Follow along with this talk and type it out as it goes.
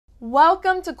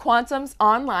Welcome to Quantum's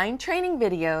online training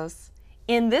videos.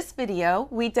 In this video,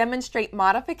 we demonstrate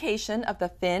modification of the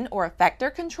fin or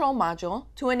effector control module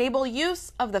to enable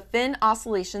use of the Fin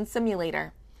Oscillation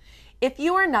Simulator. If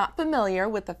you are not familiar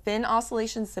with the Fin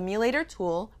Oscillation Simulator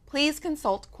tool, please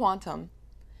consult Quantum.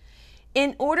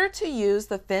 In order to use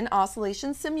the Fin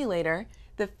Oscillation Simulator,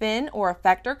 the fin or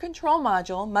effector control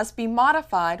module must be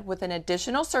modified with an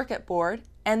additional circuit board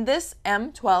and this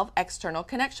M12 external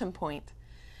connection point.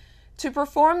 To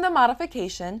perform the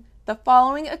modification, the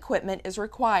following equipment is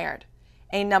required: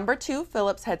 a number 2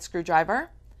 Phillips head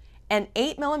screwdriver, an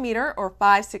 8mm or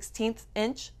 5/16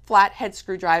 inch flat head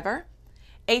screwdriver,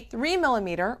 a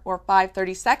 3mm or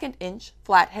 5/32 inch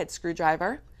flat head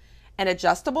screwdriver, an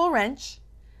adjustable wrench,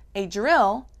 a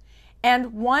drill,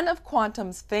 and one of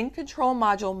Quantum's fin control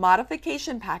module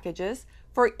modification packages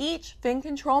for each fin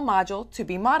control module to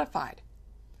be modified.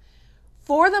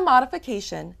 For the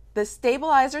modification, the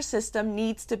stabilizer system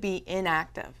needs to be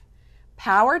inactive.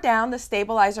 Power down the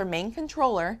stabilizer main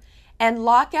controller and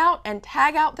lock out and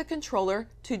tag out the controller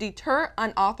to deter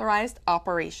unauthorized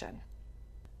operation.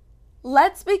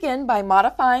 Let's begin by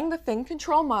modifying the fin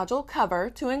control module cover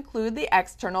to include the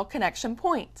external connection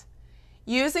point.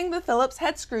 Using the Phillips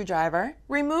head screwdriver,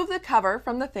 remove the cover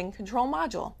from the fin control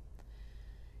module.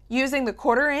 Using the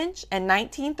 1/4 inch and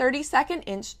 19/32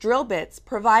 inch drill bits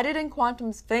provided in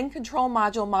Quantum's fin control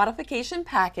module modification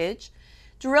package,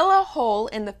 drill a hole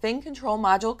in the fin control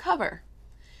module cover.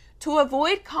 To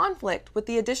avoid conflict with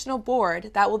the additional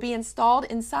board that will be installed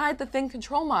inside the fin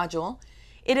control module,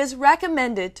 it is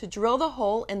recommended to drill the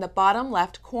hole in the bottom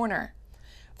left corner.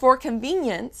 For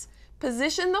convenience,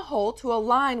 position the hole to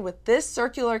align with this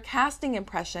circular casting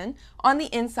impression on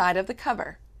the inside of the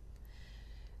cover.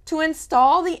 To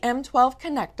install the M12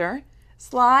 connector,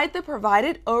 slide the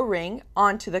provided O-ring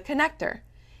onto the connector.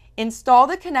 Install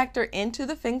the connector into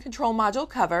the fin control module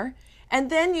cover, and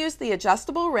then use the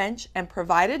adjustable wrench and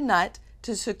provided nut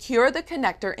to secure the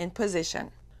connector in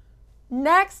position.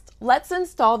 Next, let's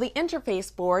install the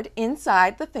interface board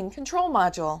inside the fin control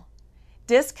module.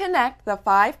 Disconnect the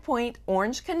 5-point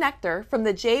orange connector from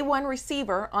the J1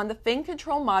 receiver on the fin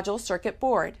control module circuit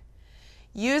board.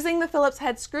 Using the Phillips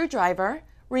head screwdriver,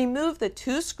 remove the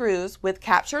 2 screws with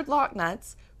captured lock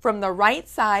nuts from the right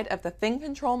side of the fin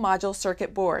control module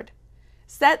circuit board.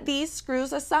 Set these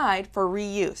screws aside for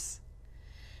reuse.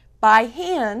 By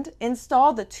hand,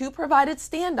 install the 2 provided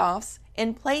standoffs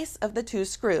in place of the 2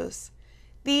 screws.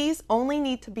 These only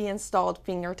need to be installed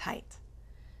finger tight.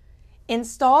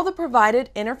 Install the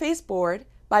provided interface board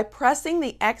by pressing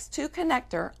the X2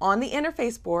 connector on the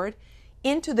interface board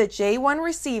into the J1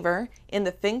 receiver in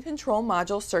the fin control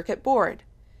module circuit board.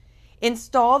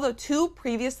 Install the 2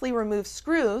 previously removed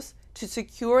screws to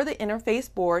secure the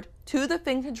interface board to the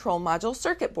fin control module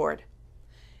circuit board.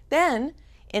 Then,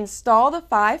 install the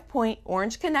 5-point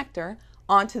orange connector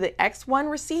onto the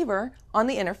X1 receiver on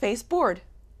the interface board.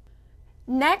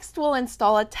 Next, we'll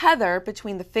install a tether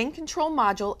between the fin control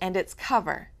module and its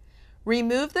cover.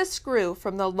 Remove the screw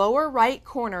from the lower right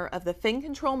corner of the fin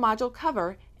control module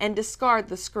cover and discard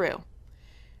the screw.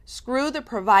 Screw the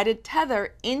provided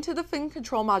tether into the fin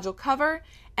control module cover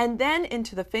and then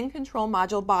into the fin control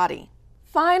module body.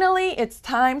 Finally, it's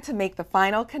time to make the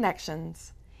final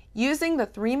connections. Using the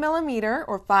 3mm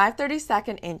or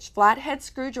 5/32 inch flathead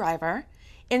screwdriver,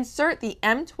 insert the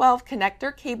M12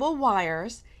 connector cable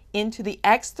wires into the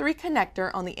X3 connector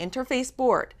on the interface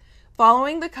board,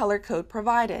 following the color code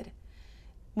provided.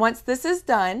 Once this is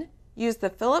done, use the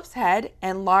Phillips head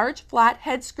and large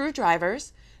flathead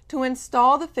screwdrivers to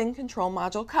install the fin control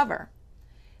module cover.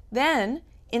 Then,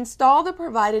 install the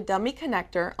provided dummy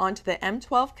connector onto the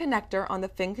M12 connector on the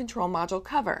fin control module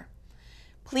cover.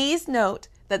 Please note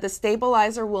that the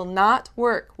stabilizer will not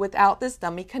work without this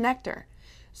dummy connector,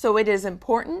 so it is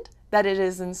important that it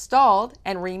is installed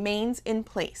and remains in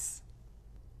place.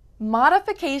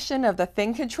 Modification of the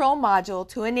fin control module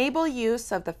to enable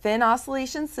use of the Fin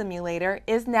Oscillation Simulator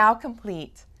is now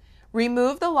complete.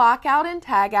 Remove the lockout and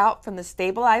tagout from the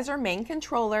stabilizer main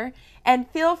controller and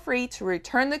feel free to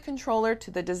return the controller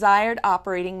to the desired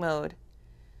operating mode.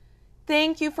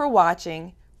 Thank you for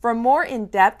watching. For more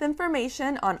in-depth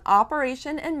information on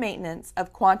operation and maintenance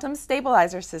of Quantum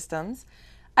stabilizer systems,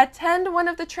 attend one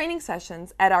of the training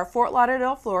sessions at our Fort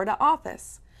Lauderdale, Florida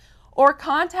office, or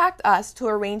contact us to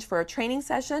arrange for a training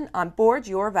session on board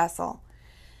your vessel.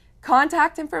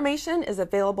 Contact information is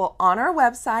available on our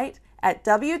website at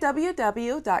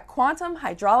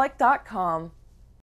www.quantumhydraulic.com.